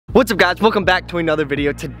What's up guys, welcome back to another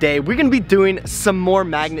video. Today we're gonna be doing some more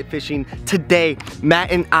magnet fishing. Today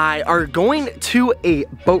Matt and I are going to a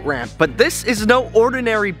boat ramp, but this is no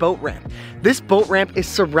ordinary boat ramp. This boat ramp is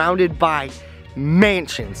surrounded by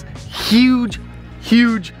mansions, huge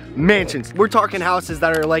mansions. We're talking houses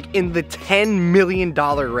that are like in the $10 million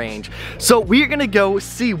range. So we are gonna go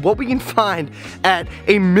see what we can find at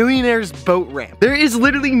a millionaire's boat ramp. There is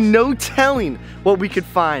literally no telling what we could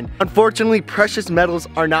find. Unfortunately, precious metals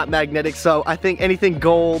are not magnetic, so I think anything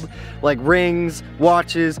gold, like rings,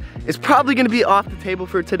 watches, is probably gonna be off the table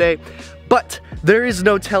for today. But there is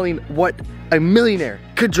no telling what a millionaire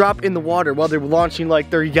could drop in the water while they're launching like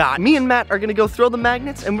their yacht. Me and Matt are gonna go throw the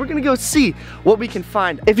magnets and we're gonna go see what we can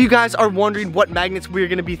find. If you guys are wondering what magnets we are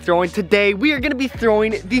gonna be throwing today, we are gonna be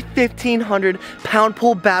throwing the 1,500 pound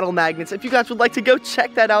pull battle magnets. If you guys would like to go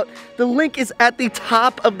check that out, the link is at the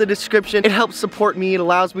top of the description. It helps support me, it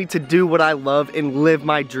allows me to do what I love and live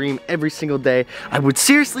my dream every single day. I would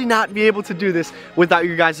seriously not be able to do this without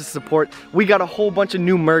your guys' support. We got a whole bunch of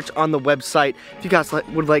new merch on the website. If you guys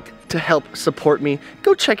would like to help support me,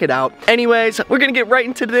 go check it out. Anyways, we're gonna get right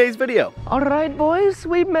into today's video. All right, boys,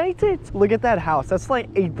 we made it. Look at that house. That's like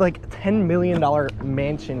a $10 million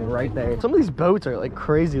mansion right there. Some of these boats are like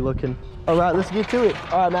crazy looking. All right, let's get to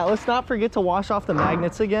it. All right, Matt, let's not forget to wash off the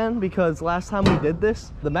magnets again, because last time we did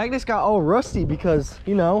this, the magnets got all rusty because,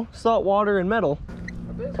 you know, salt water and metal.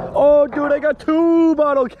 Oh, dude, I got 2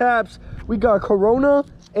 bottle caps. We got Corona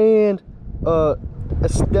and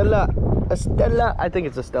Estella, I think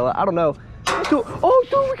it's Estella, I don't know. Oh,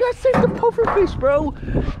 dude, we gotta save the puffer fish, bro.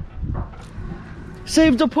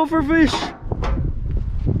 Save the puffer fish.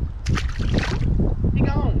 He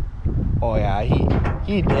gone. Oh yeah,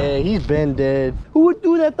 he dead. He's been dead. Who would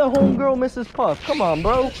do that to homegirl Mrs. Puff? Come on,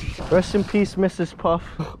 bro. Rest in peace, Mrs. Puff.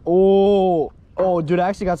 Oh, dude, I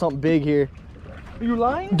actually got something big here. Are you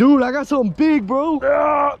lying? Dude, I got something big,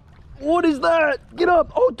 bro. What is that? Get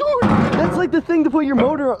up. Oh, dude, that's like the thing to put your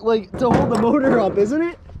motor, like to hold the motor up, isn't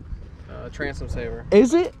it? Transom saver.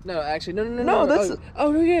 Is it? No, actually, no. That's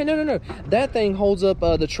No. That thing holds up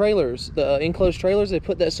the trailers, the enclosed trailers. They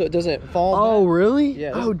put that so it doesn't fall. Oh, really?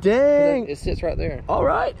 Yeah. Oh, dang. It sits right there. All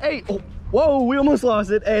right. Hey. Oh, whoa, we almost lost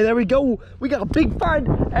it. Hey, there we go. We got a big find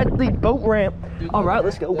at the boat ramp. All right,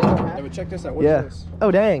 let's go. Yeah, but check this out. What is this?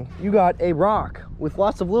 Oh, dang. You got a rock with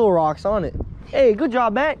lots of little rocks on it. Hey, good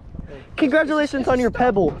job, Matt. Congratulations on your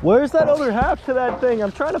pebble. Where's that other half to that thing?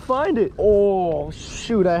 I'm trying to find it. Oh,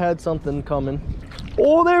 shoot, I had something coming.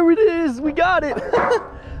 Oh, there it is. We got it.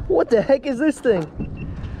 What the heck is this thing?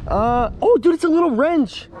 Oh, dude, it's a little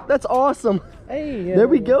wrench. That's awesome. Hey, there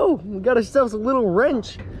we go. We got ourselves a little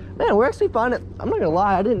wrench. Man, we're actually finding, I'm not gonna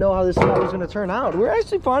lie, I didn't know how this stuff was gonna turn out. We're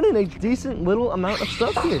actually finding a decent little amount of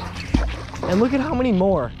stuff here. And look at how many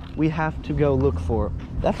more we have to go look for.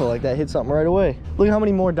 That felt like that hit something right away. Look at how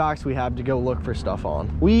many more docks we have to go look for stuff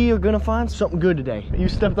on. We are gonna find something good today. You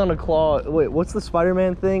stepped on a claw. Wait, what's the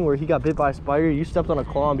Spider-Man thing where he got bit by a spider? You stepped on a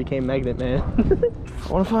claw and became Magnet Man.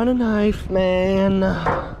 I wanna find a knife, man.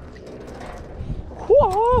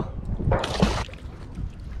 Whoa.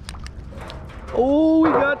 Oh, we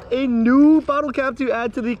got a new bottle cap to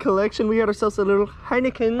add to the collection. We got ourselves a little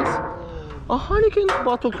Heineken's. A Heineken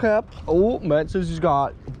bottle cap. Oh, Matt says he's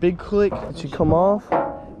got a big click. Did she come off? I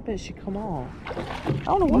bet she come off. I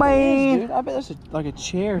don't know what that is, dude. I bet that's like a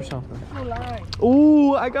chair or something.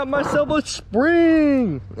 Oh, I got myself a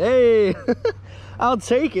spring. Hey, I'll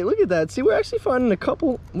take it. Look at that. See, we're actually finding a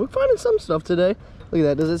couple. We're finding some stuff today. Look at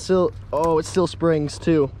that. Does it still? Oh, it still springs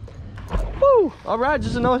too. Woo! All right,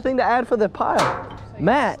 just another thing to add for the pile.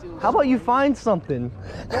 Matt, how about you find something?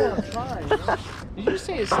 Yeah, I'm trying. Did you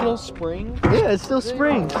say it's still spring? Yeah, it's still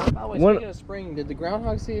spring. By the way, speaking of spring, did the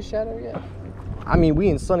groundhog see a shadow yet? I mean, we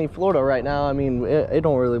in sunny Florida right now. I mean, it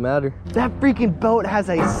don't really matter. That freaking boat has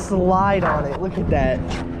a slide on it. Look at that.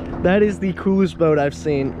 That is the coolest boat I've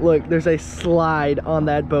seen. Look, there's a slide on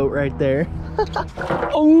that boat right there.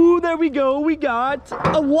 Oh, there we go. We got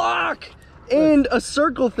a lock and a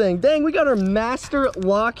circle thing. Dang, we got our master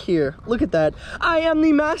lock here. Look at that. I am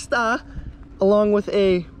the master. Along with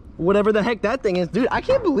a whatever the heck that thing is. Dude, I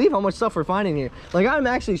can't believe how much stuff we're finding here. Like, I'm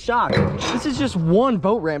actually shocked. This is just one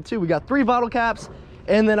boat ramp too. We got 3 bottle caps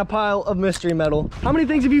and then a pile of mystery metal. How many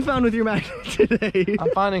things have you found with your magnet today?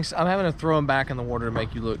 I'm having to throw them back in the water to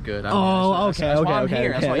make you look good. That's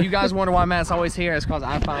why you guys wonder why Matt's always here. It's because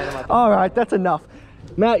I find them. All right, that's enough.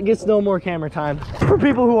 Matt gets no more camera time. For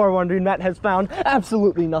people who are wondering, Matt has found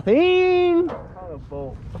absolutely nothing. I found a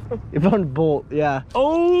bolt. You found a bolt, yeah.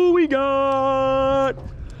 Oh, we got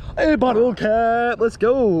a bottle cap. Let's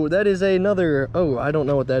go. That is another, oh, I don't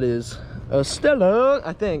know what that is. Stella,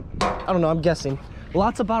 I think. I don't know, I'm guessing.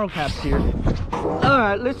 Lots of bottle caps here. All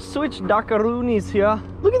right, let's switch Dakaroonies here.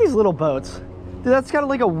 Look at these little boats. Dude, that's got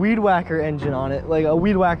like a weed whacker engine on it, like a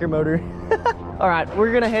weed whacker motor. All right,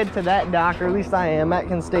 we're gonna head to that dock, or at least I am. Matt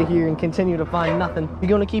can stay here and continue to find nothing. We're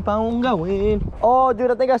gonna keep on going. Oh, dude,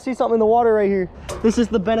 I think I see something in the water right here. This is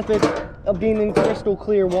the benefit of being in crystal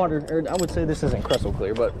clear water. Or I would say this isn't crystal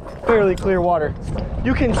clear, but fairly clear water.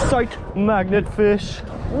 You can sight magnet fish.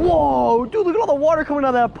 Whoa, dude, look at all the water coming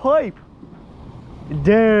out of that pipe.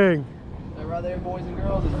 Dang. That right there, boys and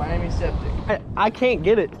girls, is Miami Septic. I can't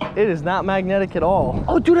get it. It is not magnetic at all.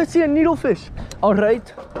 Oh, dude, I see a needlefish. All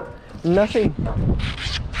right, nothing.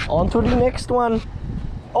 On to the next one.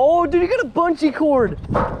 Oh, dude, you got a bungee cord.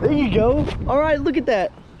 There you go. All right, look at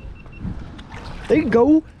that. There you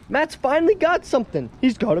go. Matt's finally got something.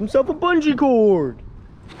 He's got himself a bungee cord.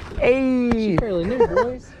 Hey. She's fairly new,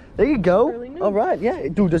 boys. There you go. All right, yeah.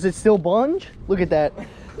 Dude, does it still bunge? Look at that.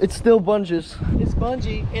 It still bunges. It's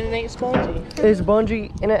bungee and it ain't spongy. It's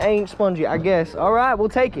bungee and it ain't spongy, I guess. All right, we'll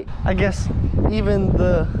take it. I guess even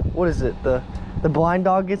the, what is it? The blind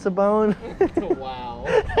dog gets a bone. Wow.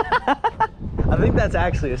 I think that's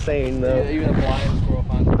actually a saying though. Yeah, even a blind squirrel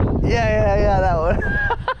finds a bone. Yeah, that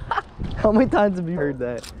one. How many times have you heard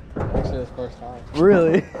that? Actually, that's the first time.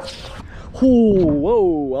 Really? Ooh,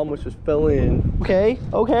 whoa, almost just fell in. Okay.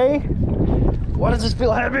 Why does this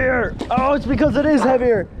feel heavier? Oh, it's because it is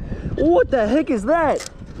heavier. What the heck is that?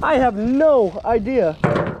 I have no idea.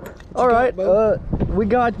 All right, we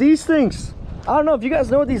got these things. I don't know if you guys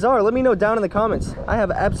know what these are. Let me know down in the comments. I have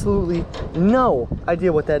absolutely no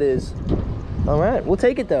idea what that is. All right, we'll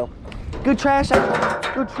take it though. Good trash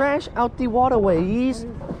out the waterways.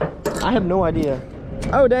 I have no idea.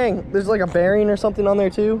 Oh dang, there's like a bearing or something on there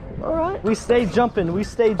too. All right, we stay jumping.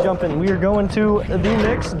 We are going to the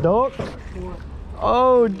next dock.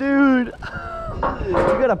 Oh dude, you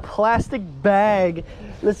got a plastic bag.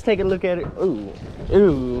 Let's take a look at it.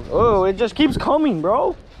 Ooh, oh, it just keeps coming,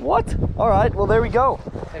 bro. What? All right, well there we go.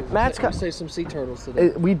 Hey, Matt's got. We saved some sea turtles today.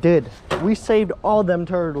 We did. We saved all them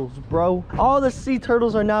turtles, bro. All the sea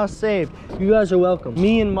turtles are now saved. You guys are welcome.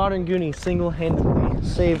 Me and Modern Goonie single-handedly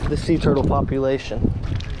saved the sea turtle population.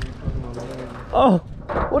 Oh,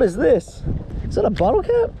 what is this? Is that a bottle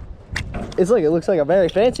cap? It looks like a very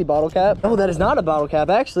fancy bottle cap. Oh, that is not a bottle cap,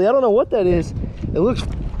 actually. I don't know what that is. It looks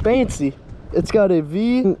fancy. It's got a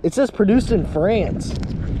V. It says produced in France.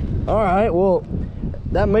 All right, well,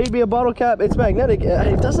 that may be a bottle cap. It's magnetic.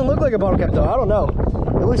 It doesn't look like a bottle cap, though. I don't know.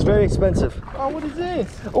 It looks very expensive. Oh, what is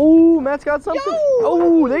this? Oh, Matt's got something. Yo!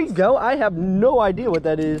 Oh, there you go. I have no idea what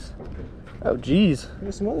that is. Oh, geez.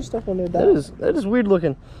 There's some other stuff on there. That is weird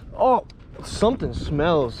looking. Oh, something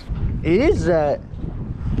smells. It is that.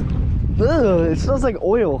 Ugh, it smells like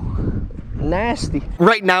oil. Nasty.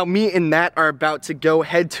 Right now, me and Matt are about to go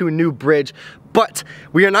head to a new bridge, but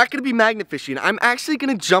we are not going to be magnet fishing. I'm actually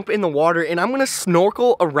going to jump in the water and I'm going to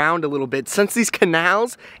snorkel around a little bit. Since these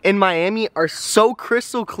canals in Miami are so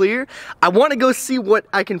crystal clear, I want to go see what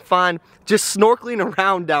I can find just snorkeling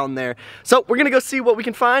around down there. So we're going to go see what we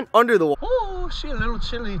can find under the water. Oh, she's a little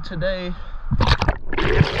chilly today.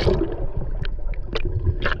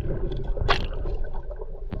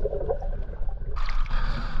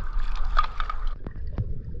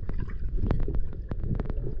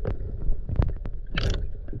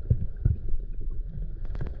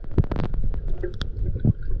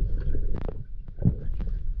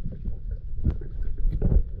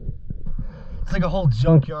 It's like a whole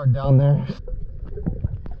junkyard down there.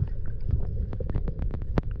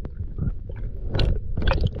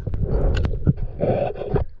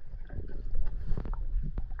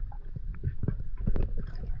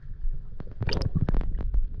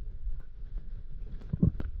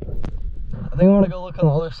 I think I want to go look on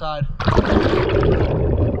the other side.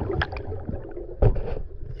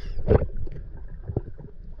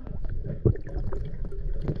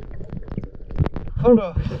 Found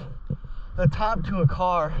the top to a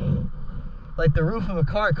car, like the roof of a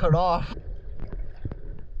car cut off.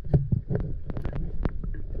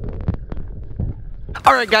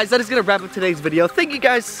 Alright guys, that is going to wrap up today's video. Thank you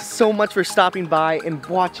guys so much for stopping by and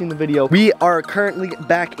watching the video. We are currently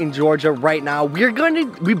back in Georgia right now. We are going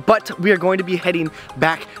to be heading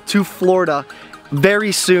back to Florida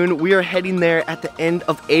very soon. We are heading there at the end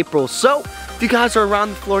of April. So, if you guys are around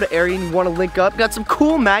the Florida area and you want to link up, got some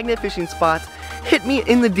cool magnet fishing spots, hit me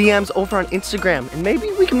in the DMs over on Instagram and maybe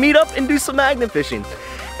we can meet up and do some magnet fishing.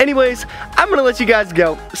 Anyways, I'm going to let you guys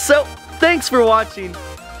go. So, thanks for watching.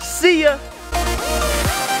 See ya.